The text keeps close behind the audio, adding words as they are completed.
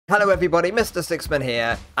Hello everybody, Mr. Sixman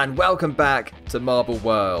here, and welcome back to Marble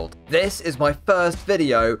World. This is my first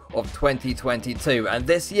video of 2022, and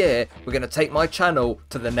this year we're going to take my channel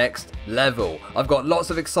to the next level. I've got lots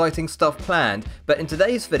of exciting stuff planned, but in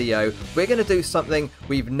today's video we're going to do something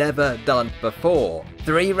we've never done before.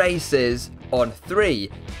 3 races on 3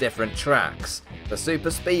 different tracks. The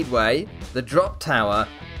Super Speedway, the Drop Tower,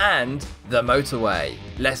 and the Motorway.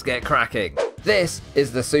 Let's get cracking. This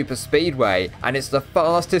is the Super Speedway, and it's the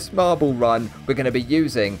fastest marble run we're going to be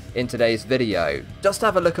using in today's video. Just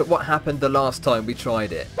have a look at what happened the last time we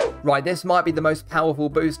tried it. Right, this might be the most powerful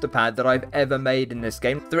booster pad that I've ever made in this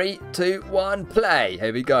game. 3, 2, 1, play.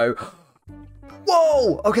 Here we go.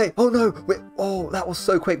 Whoa! Okay, oh no. Oh, that was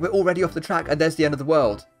so quick. We're already off the track, and there's the end of the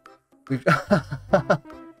world.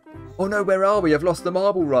 Oh no, where are we? I've lost the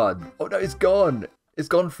marble run. Oh no, it's gone. It's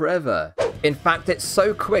gone forever. In fact, it's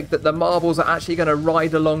so quick that the marbles are actually going to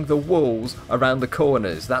ride along the walls around the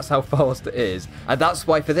corners. That's how fast it is. And that's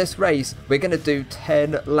why for this race, we're going to do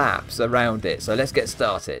 10 laps around it. So let's get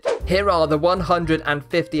started. Here are the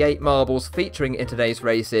 158 marbles featuring in today's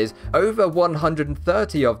races. Over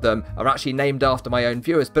 130 of them are actually named after my own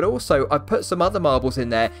viewers, but also I've put some other marbles in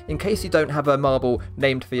there in case you don't have a marble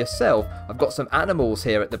named for yourself. I've got some animals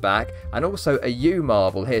here at the back and also a U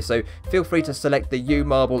marble here. So feel free to select the U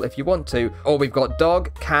marble if you want to. Or we've got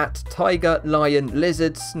dog, cat, tiger, lion,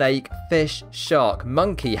 lizard, snake, fish, shark,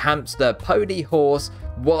 monkey, hamster, pony, horse,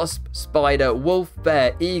 wasp, spider, wolf,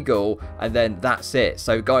 bear, eagle, and then that's it.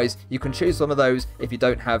 So guys, you can choose one of those if you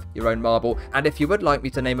don't have your own marble. And if you would like me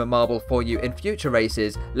to name a marble for you in future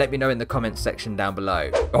races, let me know in the comments section down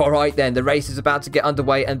below. Alright then, the race is about to get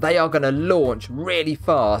underway and they are going to launch really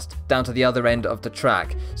fast down to the other end of the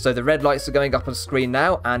track. So the red lights are going up on screen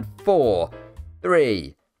now, and 4,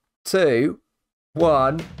 3, 2,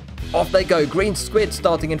 1, off they go. Green Squid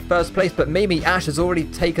starting in first place, but Mimi Ash has already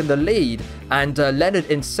taken the lead, and Leonard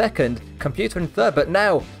in second, Computer in third, but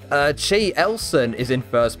now Chi Elson is in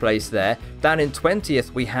first place there. Down in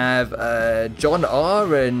 20th we have John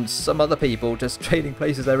R and some other people just trading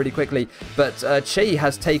places there really quickly, but Chi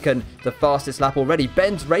has taken the fastest lap already.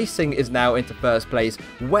 Ben's Racing is now into first place,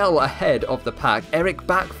 well ahead of the pack. Eric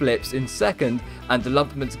Backflips in second, and the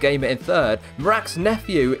Lumperman's Gamer in third. Mrack's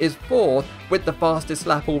Nephew is fourth with the fastest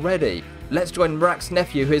lap already. Let's join Mrack's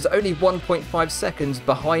Nephew, who is only 1.5 seconds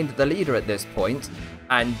behind the leader at this point.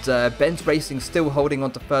 And Ben's Racing still holding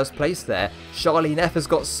on to first place there. Charlene F has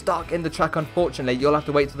got stuck in the track, unfortunately. You'll have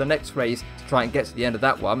to wait till the next race to try and get to the end of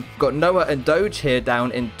that one. Got Noah and Doge here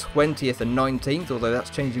down in 20th and 19th, although that's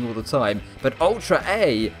changing all the time. But Ultra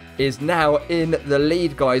A is now in the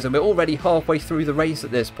lead, guys, and we're already halfway through the race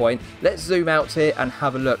at this point. Let's zoom out here and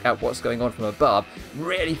have a look at what's going on from above.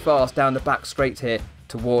 Really fast down the back straight here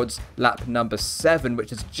towards lap number 7, which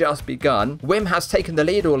has just begun. Wim has taken the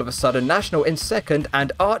lead all of a sudden. National in second,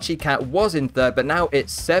 and Archie Cat was in third, but now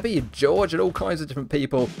it's Sebi, George, and all kinds of different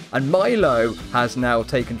people. And Milo has now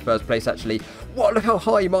taken first place, actually. What, look how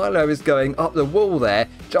high Milo is going up the wall there,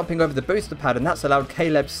 jumping over the booster pad, and that's allowed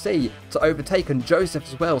Caleb C to overtake, and Joseph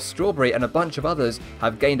as well. Strawberry and a bunch of others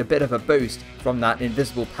have gained a bit of a boost from that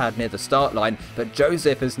invisible pad near the start line, but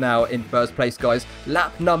Joseph is now in first place, guys.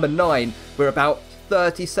 Lap number 9, we're about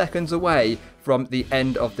 30 seconds away from the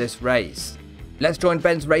end of this race. Let's join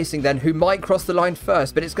Ben's Racing then, who might cross the line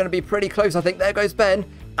first, but it's going to be pretty close. I think there goes Ben,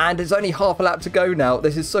 and there's only half a lap to go now.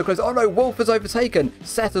 This is so close. Oh no, Wolf has overtaken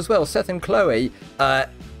Seth as well. Seth and Chloe.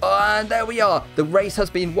 And there we are. The race has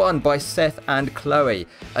been won by Seth and Chloe.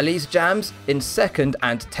 Elise Jams in second,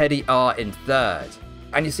 and Teddy R in third.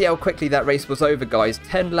 And you see how quickly that race was over, guys.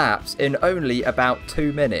 10 laps in only about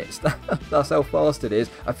 2 minutes. That's how fast it is.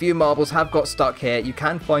 A few marbles have got stuck here. You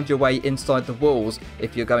can find your way inside the walls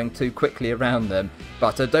if you're going too quickly around them.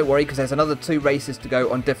 But don't worry, because there's another 2 races to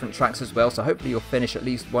go on different tracks as well. So hopefully you'll finish at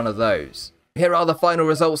least one of those. Here are the final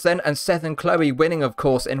results then, and Seth and Chloe winning, of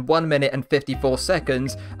course, in 1 minute and 54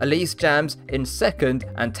 seconds. Elise Jams in second,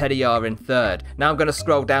 and Teddy R in third. Now I'm going to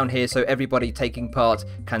scroll down here so everybody taking part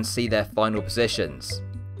can see their final positions.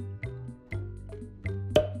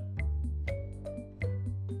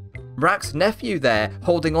 Mrack's Nephew there,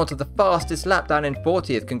 holding on to the fastest lap down in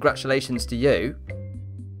 40th. Congratulations to you.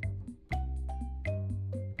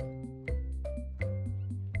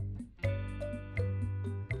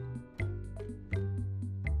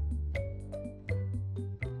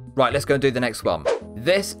 Right, let's go and do the next one.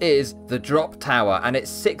 This is the drop tower, and it's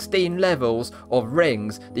 16 levels of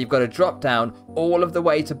rings that you've got to drop down all of the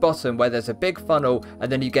way to bottom where there's a big funnel,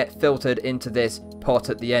 and then you get filtered into this pot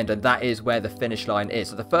at the end, and that is where the finish line is.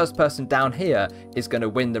 So the first person down here is going to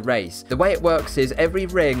win the race. The way it works is every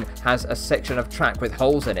ring has a section of track with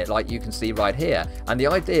holes in it, like you can see right here, and the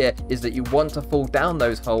idea is that you want to fall down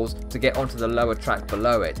those holes to get onto the lower track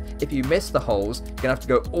below it. If you miss the holes, you're going to have to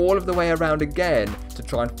go all of the way around again to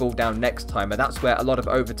try and fall down next time, and that's where a lot of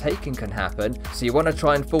overtaking can happen. So you want to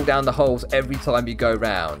try and fall down the holes every time you go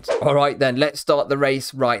round. Alright then, let's start the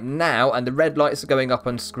race right now, and the red lights are going up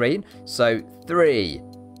on screen. So 3,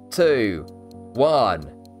 2,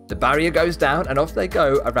 1. The barrier goes down and off they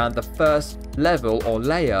go around the first level or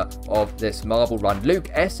layer of this marble run. Luke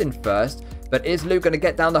S in first, but is Luke going to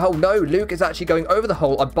get down the hole? No, Luke is actually going over the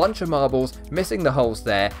hole. A bunch of marbles, missing the holes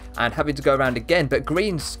there and having to go around again. But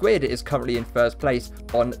Green Squid is currently in first place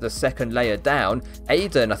on the second layer down.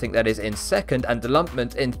 Aiden, I think that is, in second, and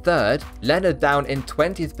Delumpment in third. Leonard down in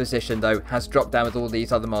 20th position, though, has dropped down with all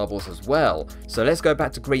these other marbles as well. So let's go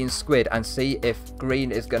back to Green Squid and see if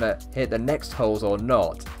Green is going to hit the next holes or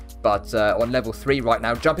not. But on level 3 right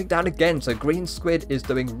now, jumping down again. So Green Squid is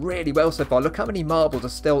doing really well so far. Look how many marbles are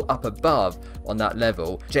still up above on that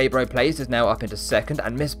level. J-Bro Plays is now up into second,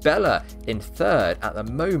 and Miss Bella in third at the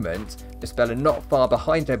moment. Miss Bella not far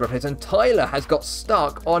behind J-Bro Plays, and Tyler has got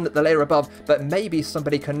stuck on the layer above, but maybe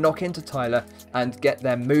somebody can knock into Tyler and get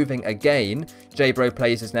them moving again. J-Bro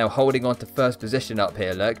Plays is now holding on to first position up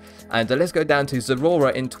here, look. And let's go down to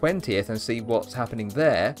Zorora in 20th and see what's happening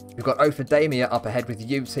there. We've got Ophidamia up ahead with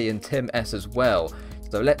UT and Tim S as well.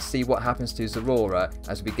 So let's see what happens to Zorora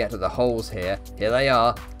as we get to the holes here. Here they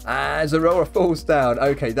are. And Zorora falls down.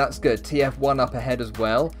 Okay, that's good. TF1 up ahead as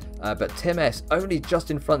well. But Tim S only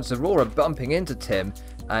just in front. Zorora bumping into Tim.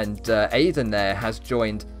 And Aiden there has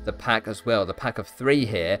joined the pack as well. The pack of 3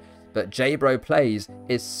 here. But J-Bro Plays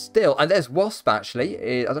is still... And there's Wasp,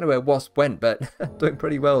 actually. I don't know where Wasp went, but doing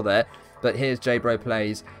pretty well there. But here's J-Bro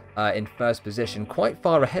Plays in first position, quite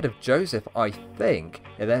far ahead of Joseph, I think.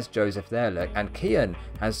 Yeah, there's Joseph there, look. And Kian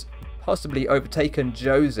has possibly overtaken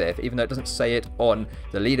Joseph, even though it doesn't say it on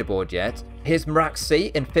the leaderboard yet. Here's Mrak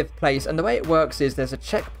C in 5th place, and the way it works is there's a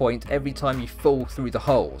checkpoint every time you fall through the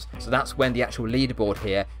holes. So that's when the actual leaderboard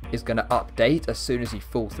here is going to update as soon as you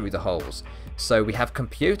fall through the holes. So we have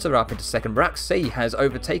Computer up into second. Mrak C has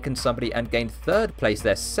overtaken somebody and gained 3rd place.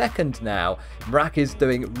 They're second now. Mrak is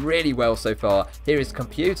doing really well so far. Here is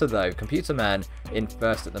Computer though. Computer Man in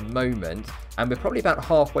first at the moment. And we're probably about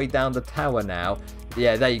halfway down the tower now.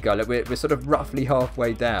 Yeah, there you go. Look, we're sort of roughly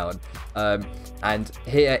halfway down. And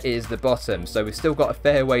here is the bottom. So we've still got a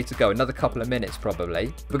fair way to go. Another couple of minutes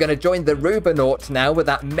probably. We're going to join the Rubinaut now with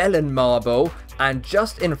that melon marble. And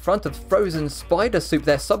just in front of Frozen Spider Soup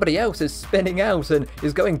there, somebody else is spinning out and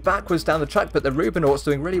is going backwards down the track. But the Rubinaut's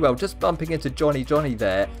doing really well. Just bumping into Johnny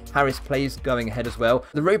there. Harris Plays going ahead as well.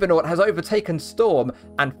 The Rubinaut has overtaken Storm.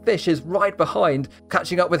 And Fish is right behind,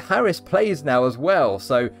 catching up with Harris Plays now as well.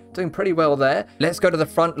 So doing pretty well there. Let's go to the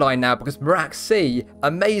front line now because Mrak C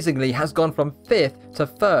amazingly has gone from 5th to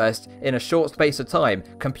 1st in a short space of time.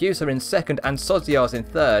 Computer in 2nd and Soziar's in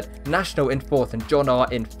 3rd. National in 4th and John R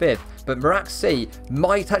in 5th. But Mrak C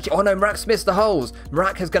might actually... Oh no, Mrak's missed the holes.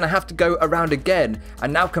 Mrak is going to have to go around again.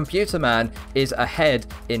 And now Computer Man is ahead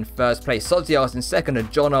in 1st place. Soziar's in 2nd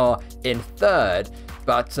and John R in 3rd.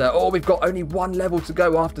 But, we've got only 1 level to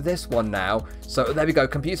go after this one now. So there we go.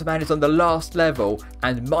 Computer Man is on the last level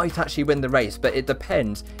and might actually win the race. But it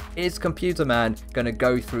depends. Is Computer Man going to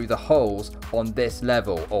go through the holes on this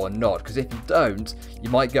level or not? Because if you don't, you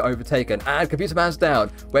might get overtaken. And Computer Man's down.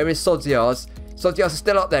 Where is Sodziar's? Sodziar's is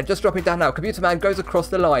still up there, just dropping down now. Computer Man goes across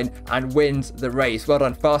the line and wins the race. Well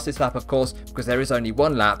done. Fastest lap, of course, because there is only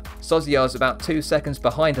 1 lap. Sodziar's about 2 seconds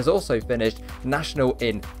behind, has also finished. National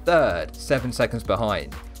in 3rd, 7 seconds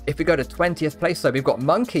behind. If we go to 20th place, though, we've got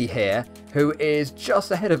Monkey here, who is just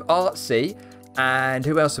ahead of Artsy. And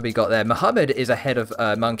who else have we got there? Muhammad is ahead of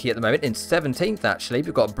Monkey at the moment, in 17th, actually.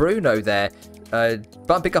 We've got Bruno there,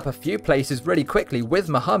 bumping up a few places really quickly with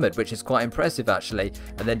Muhammad, which is quite impressive, actually.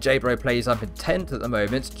 And then J-Bro Plays up in 10th at the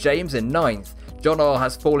moment. James in 9th. John R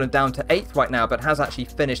has fallen down to 8th right now, but has actually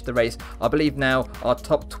finished the race. I believe now our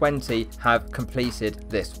top 20 have completed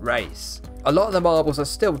this race. A lot of the marbles are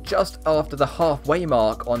still just after the halfway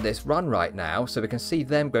mark on this run right now, so we can see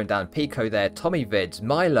them going down. Pico there, Tommy Vids,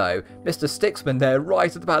 Milo, Mr. Sticksman there,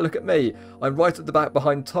 right at the back. Look at me. I'm right at the back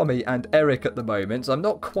behind Tommy and Eric at the moment, so I'm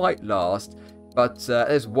not quite last. But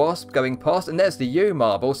there's Wasp going past, and there's the U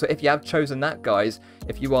marble. So if you have chosen that, guys,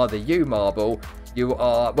 if you are the U marble, you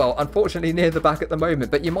are, well, unfortunately near the back at the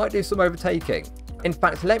moment, but you might do some overtaking. In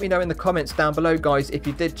fact, let me know in the comments down below, guys, if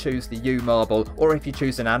you did choose the U marble or if you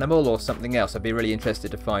choose an animal or something else. I'd be really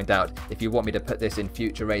interested to find out if you want me to put this in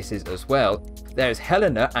future races as well. There's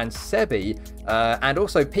Helena and Sebi and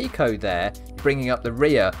also Pico there, bringing up the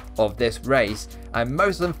rear of this race, and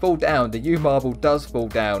most of them fall down. The U marble does fall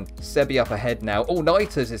down. Sebi up ahead now. All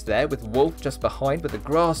Nighters is there with Wolf just behind with the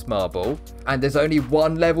grass marble, and there's only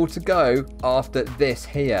one level to go after this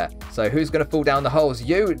here. So who's going to fall down the holes?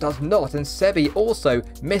 U does not, and Sebi also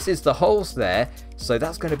misses the holes there. So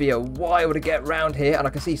that's going to be a while to get round here, and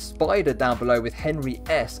I can see Spider down below with Henry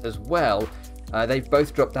S as well. They've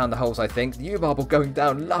both dropped down the holes, I think. The U marble going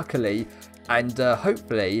down, luckily. And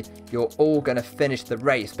hopefully you're all going to finish the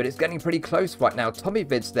race, but it's getting pretty close right now. Tommy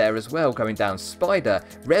Vid's there as well, going down. Spider,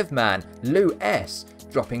 Revman, Lou S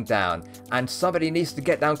dropping down, and somebody needs to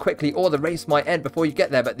get down quickly or the race might end before you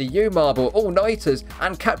get there. But the U marble, All Nighters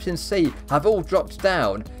and Captain C have all dropped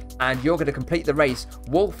down, and you're going to complete the race.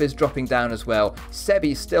 Wolf is dropping down as well.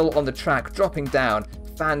 Sebi still on the track, dropping down.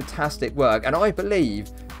 Fantastic work, and I believe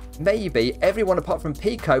maybe everyone apart from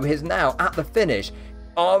Pico is now at the finish.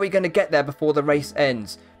 Are we going to get there before the race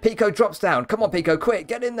ends? Pico drops down. Come on, Pico, quick,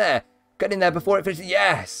 get in there. Get in there before it finishes.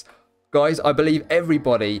 Yes! Guys, I believe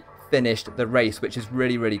everybody finished the race, which is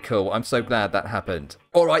really, really cool. I'm so glad that happened.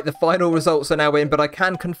 All right, the final results are now in, but I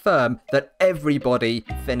can confirm that everybody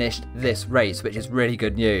finished this race, which is really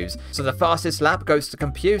good news. So the fastest lap goes to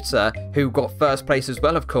Computer, who got first place as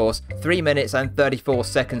well, of course. 3 minutes and 34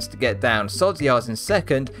 seconds to get down. Sodziar's in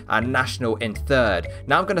second and National in third.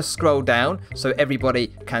 Now I'm going to scroll down so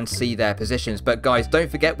everybody can see their positions. But guys, don't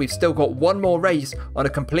forget, we've still got one more race on a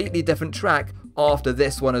completely different track after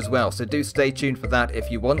this one as well, so do stay tuned for that if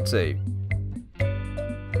you want to.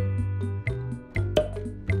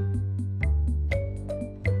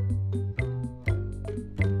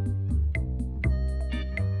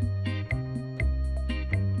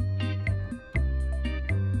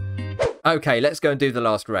 Okay, let's go and do the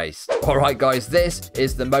last race. Alright guys, this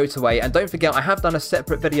is the motorway, and don't forget I have done a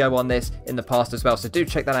separate video on this in the past as well, so do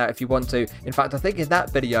check that out if you want to. In fact, I think in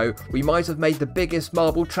that video we might have made the biggest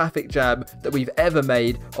marble traffic jam that we've ever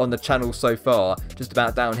made on the channel so far, just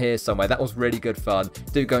about down here somewhere. That was really good fun.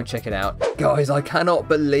 Do go and check it out. Guys, I cannot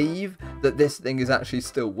believe that this thing is actually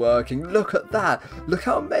still working. Look at that. Look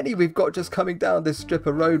how many we've got just coming down this strip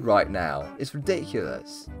of road right now. It's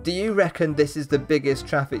ridiculous. Do you reckon this is the biggest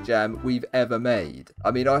traffic jam we've ever made?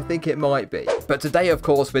 I mean, I think it might be. But today, of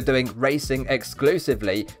course, we're doing racing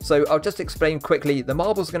exclusively. So I'll just explain quickly. The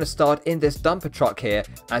marbles are going to start in this dumper truck here,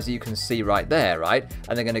 as you can see right there, right?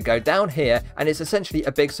 And they're going to go down here, and it's essentially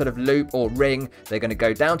a big sort of loop or ring. They're going to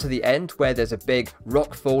go down to the end where there's a big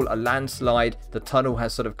rock fall, a landslide. The tunnel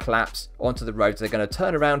has sort of collapsed onto the road. So they're going to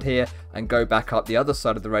turn around here and go back up the other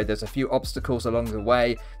side of the road. There's a few obstacles along the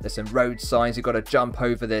way. There's some road signs. You've got to jump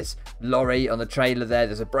over this lorry on the trailer there.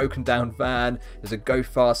 There's a broken down van. There's a go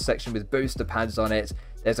fast section with booster pads on it.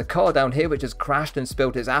 There's a car down here which has crashed and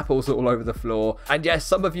spilled its apples all over the floor. And yes,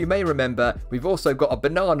 some of you may remember, we've also got a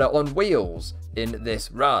banana on wheels in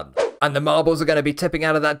this run. And the marbles are going to be tipping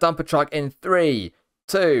out of that dumper truck in 3,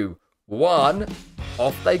 2, 1.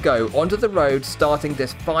 Off they go onto the road, starting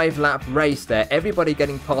this 5-lap race there. Everybody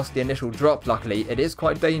getting past the initial drop, luckily. It is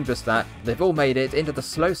quite dangerous that they've all made it into the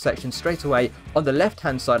slow section straight away. On the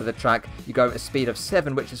left-hand side of the track, you go at a speed of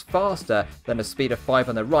 7, which is faster than a speed of 5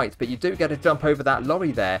 on the right. But you do get to jump over that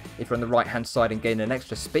lorry there if you're on the right-hand side and gain an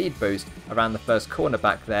extra speed boost around the first corner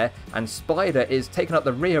back there. And Spider is taking up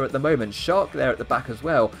the rear at the moment. Shark there at the back as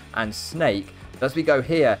well, and Snake. As we go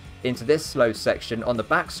here into this slow section on the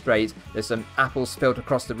back straight, there's some apples spilled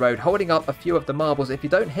across the road, holding up a few of the marbles. If you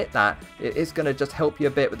don't hit that, it is going to just help you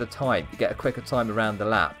a bit with the time. You get a quicker time around the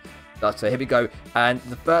lap. So here we go, and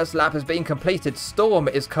the first lap has been completed. Storm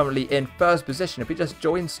is currently in first position. If we just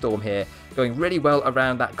join Storm here, going really well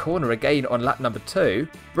around that corner again on lap number 2.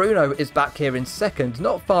 Bruno is back here in second,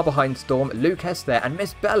 not far behind Storm. Luke Hess there, and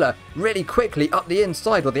Miss Bella really quickly up the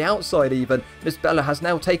inside, or the outside even. Miss Bella has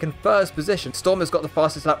now taken first position. Storm has got the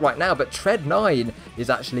fastest lap right now, but Tread 9 is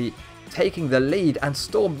actually taking the lead, and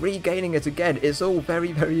Storm regaining it again. It's all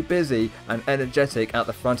very, very busy and energetic at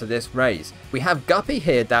the front of this race. We have Guppy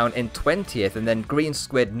here down in 20th, and then Green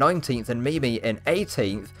Squid 19th, and Mimi in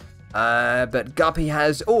 18th. But Guppy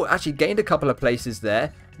has, actually gained a couple of places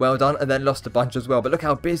there. Well done, and then lost a bunch as well. But look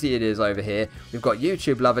how busy it is over here. We've got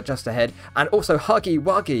YouTube Lover just ahead, and also Huggy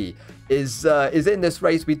Wuggy is in this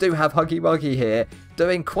race. We do have Huggy Wuggy here.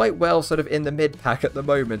 doing quite well sort of in the mid-pack at the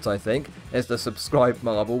moment, I think. There's the subscribe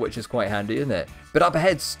marble, which is quite handy, isn't it? But up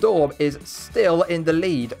ahead, Storm is still in the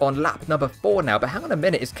lead on lap number 4 now. But hang on a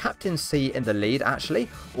minute, is Captain C in the lead, actually?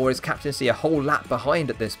 Or is Captain C a whole lap behind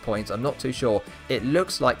at this point? I'm not too sure. It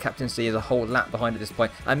looks like Captain C is a whole lap behind at this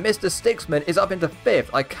point. And Mr. Stixman is up into 5th.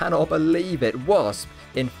 I cannot believe it. Wasp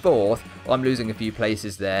in 4th. I'm losing a few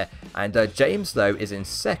places there. And James, though, is in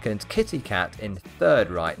 2nd. Kitty Cat in 3rd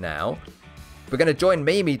right now. We're going to join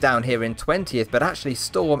Mimi down here in 20th, but actually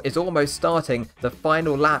Storm is almost starting the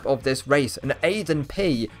final lap of this race, and Aiden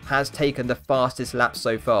P has taken the fastest lap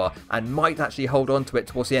so far and might actually hold on to it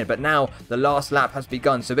towards the end. But now the last lap has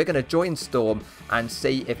begun, so we're going to join Storm and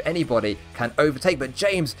see if anybody can overtake. But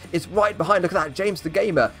James is right behind. Look at that, James the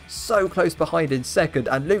Gamer, so close behind in 2nd,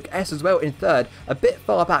 and Luke S as well in 3rd, a bit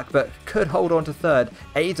far back, but could hold on to 3rd.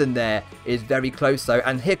 Aiden there is very close though,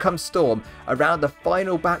 and here comes Storm around the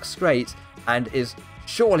final back straight, and is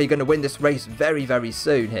surely going to win this race very, very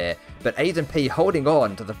soon here. But Aiden P holding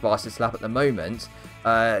on to the fastest lap at the moment.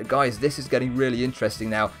 Guys, this is getting really interesting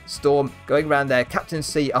now. Storm going around there. Captain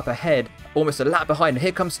C up ahead, almost a lap behind.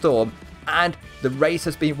 Here comes Storm, and the race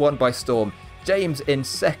has been won by Storm. James in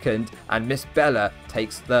 2nd, and Miss Bella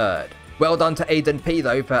takes 3rd. Well done to Aiden P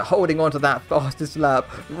though for holding on to that fastest lap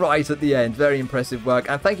right at the end. Very impressive work,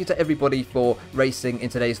 and thank you to everybody for racing in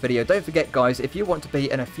today's video. Don't forget guys, if you want to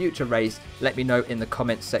be in a future race, let me know in the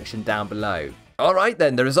comments section down below. Alright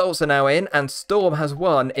then, the results are now in, and Storm has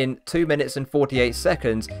won in 2 minutes and 48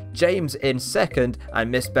 seconds, James in 2nd,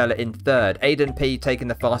 and Miss Bella in 3rd. Aiden P taking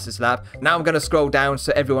the fastest lap. Now I'm going to scroll down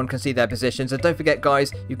so everyone can see their positions, and don't forget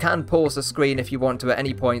guys, you can pause the screen if you want to at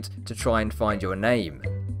any point to try and find your name.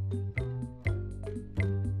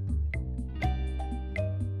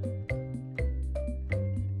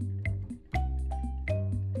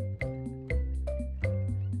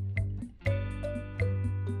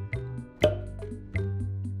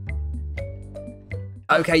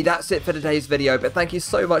 Okay, that's it for today's video, but thank you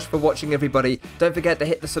so much for watching everybody. Don't forget to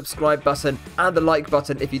hit the subscribe button and the like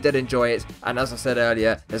button if you did enjoy it. And as I said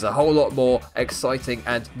earlier, there's a whole lot more exciting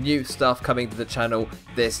and new stuff coming to the channel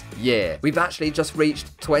this year. We've actually just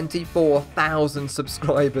reached 24,000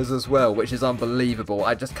 subscribers as well, which is unbelievable.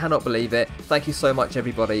 I just cannot believe it. Thank you so much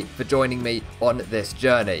everybody for joining me on this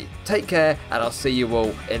journey. Take care, and I'll see you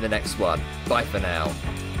all in the next one. Bye for now.